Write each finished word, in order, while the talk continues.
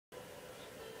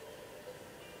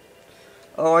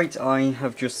Alright, I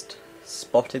have just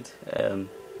spotted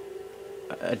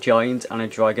a giant and a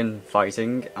dragon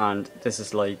fighting, and this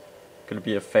is like going to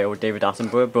be a failed David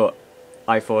Attenborough, but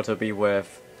I thought it would be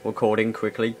worth recording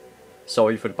quickly.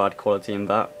 Sorry for the bad quality in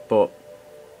that, but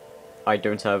I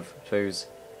don't have those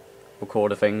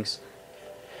recorder things.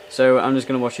 So I'm just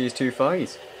going to watch these two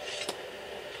fight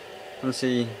and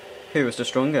see who is the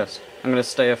strongest. I'm going to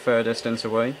stay a fair distance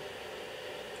away.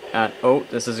 And, oh,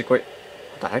 this is a quick...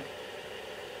 What the heck?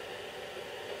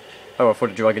 Oh, I thought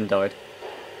the dragon died.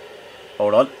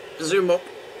 Hold on. Zoom up.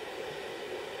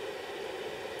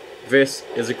 This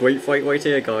is a great fight right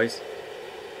here, guys.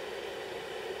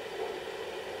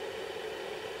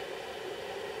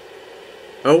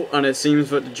 Oh, and it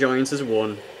seems that the giant has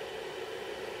won.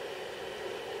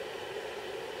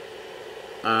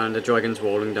 And the dragon's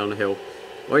rolling down the hill.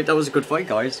 Right, that was a good fight,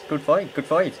 guys. Good fight, good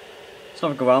fight. It's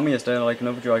not around me yesterday like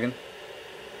another dragon.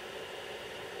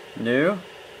 No.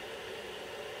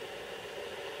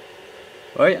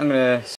 Right, I'm gonna